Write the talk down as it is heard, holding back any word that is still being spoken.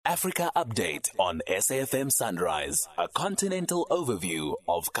Afrika Update on SAFM Sunrise, a continental overview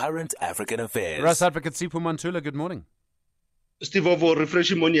of current African affairs. Ras Advocate Sipho Mantula, good morning. Sipho,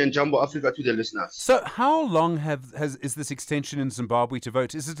 refreshing morning and Jumbo Africa to the listeners. So how long is this extension in Zimbabwe to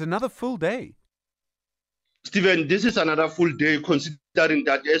vote? Is it another full day? Stephen, this is another full day, considering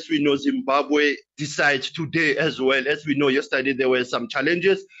that, as we know, Zimbabwe decides today as well. As we know, yesterday there were some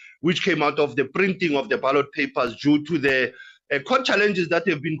challenges which came out of the printing of the ballot papers due to the court challenges that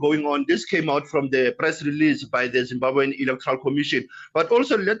have been going on. This came out from the press release by the Zimbabwean Electoral Commission. But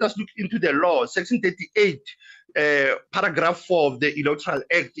also let us look into the law. Section 38, paragraph 4 of the Electoral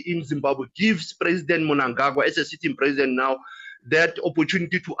Act in Zimbabwe gives President Mnangagwa, as a sitting president now, that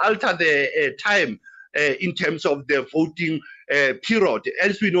opportunity to alter the time in terms of the voting period.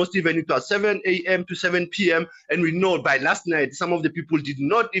 As we know, Stephen, it was 7 a.m. to 7 p.m. And we know by last night, some of the people did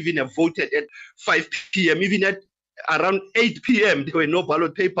not even have voted at 5 p.m. Even at around 8 p.m., there were no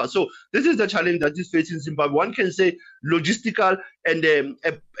ballot papers. So this is the challenge that is facing Zimbabwe. One can say logistical and a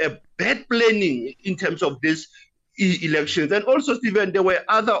bad planning in terms of this elections. And also, Stephen, there were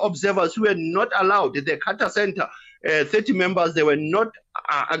other observers who were not allowed at the Carter Center. 30 members, they were not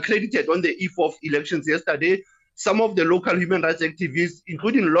accredited on the eve of elections yesterday. Some of the local human rights activists,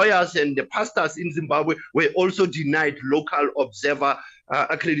 including lawyers and the pastors in Zimbabwe, were also denied local observer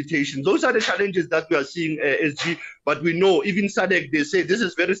accreditation. Those are the challenges that we are seeing, SG. But we know, even SADC, they say this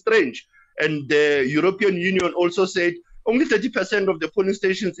is very strange. And the European Union also said only 30% of the polling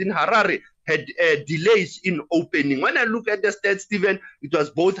stations in Harare had delays in opening. When I look at the stats, Stephen, it was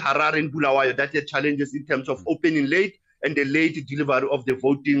both Harare and Bulawayo that had challenges in terms of opening late and the late delivery of the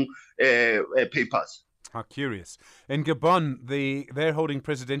voting papers. How curious. In Gabon, they're holding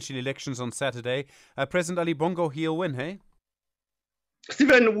presidential elections on Saturday. President Ali Bongo, he'll win, hey?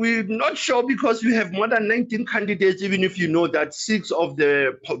 Stephen, we're not sure because we have more than 19 candidates, even if you know that 6 of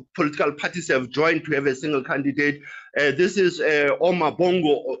the political parties have joined to have a single candidate. This is Ali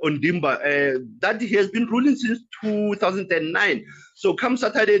Bongo Ondimba. That he has been ruling since 2009. So come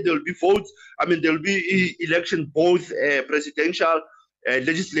Saturday, there will be votes. There will be election, both presidential,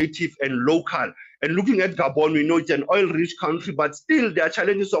 legislative and local. And looking at Gabon, we know it's an oil-rich country, but still there are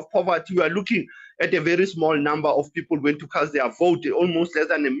challenges of poverty. We are looking at a very small number of people going to cast their vote, almost less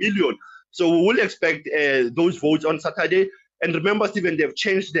than 1 million. So we will expect those votes on Saturday. And remember, Stephen, they've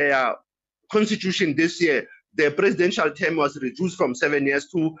changed their constitution this year. The presidential term was reduced from 7 years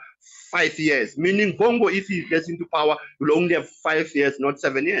to 5 years, meaning Bongo, if he gets into power, will only have 5 years, not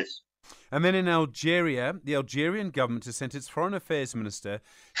 7 years. And then in Algeria, the Algerian government has sent its foreign affairs minister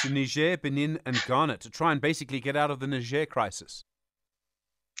to Niger, Benin and Ghana to try and basically get out of the Niger crisis.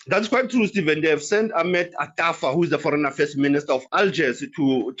 That's quite true, Stephen. They have sent Ahmed Attaf, who is the foreign affairs minister of Algiers,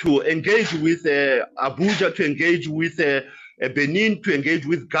 to engage with Abuja, to engage with Benin, to engage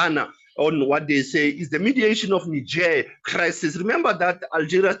with Ghana on what they say is the mediation of Niger crisis. Remember that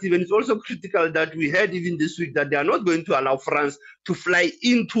Algeria, Stephen, is also critical that we heard even this week that they are not going to allow France to fly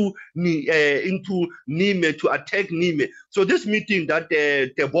into Niamey to attack Niamey. So this meeting that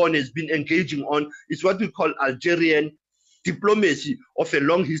Gabon has been engaging on is what we call Algerian diplomacy of a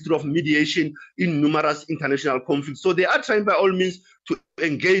long history of mediation in numerous international conflicts. So they are trying by all means to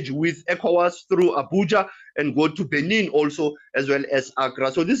engage with ECOWAS through Abuja and go to Benin also, as well as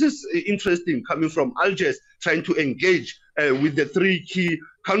Accra. So this is interesting coming from Algiers, trying to engage with the 3 key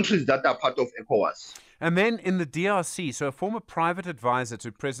countries that are part of ECOWAS. And then in the DRC, so a former private advisor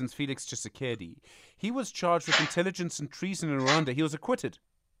to President Felix Tshisekedi, he was charged with intelligence and treason in Rwanda. He was acquitted.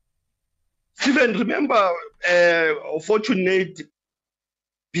 Stephen, remember, Fortunat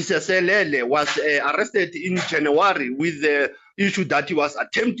Biselele was arrested in January with the issue that he was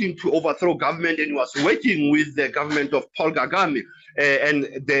attempting to overthrow government and he was working with the government of Paul Kagame and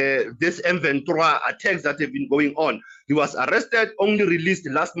this M23 attacks that have been going on. He was arrested, only released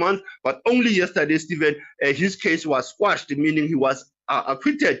last month, but only yesterday, Stephen, his case was squashed, meaning he was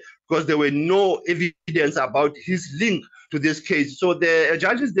acquitted because there were no evidence about his link to this case. So the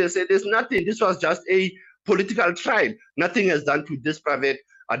judges, they said there's nothing. This was just a political trial. Nothing has done to this private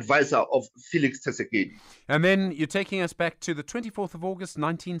advisor of Felix Tshisekedi. And then you're taking us back to the 24th of August,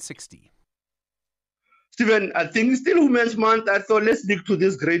 1960. Stephen, I think it's still Women's Month. I thought let's look to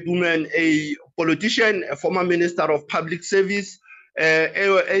this great woman, a politician, a former minister of public service.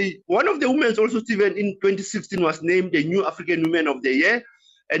 One of the women also, Stephen, in 2016 was named the New African Woman of the Year.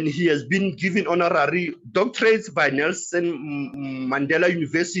 And he has been given honorary doctorates by Nelson Mandela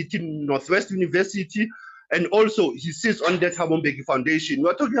University, Northwest University, and also he sits on the Thabo Mbeki Foundation.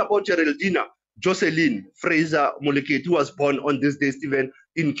 We're talking about Geraldine Josyln Fraser-Moleketi, who was born on this day, Stephen,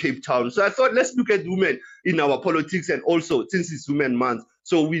 in Cape Town. So I thought, let's look at women in our politics, and also, since it's Women's Month,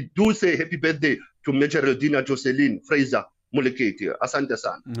 So we do say happy birthday to Geraldine Josyln Fraser-Moleketi. Asante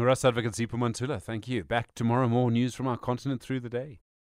sana. Ras Advocate Sipho Mantula, thank you. Back tomorrow, more news from our continent through the day.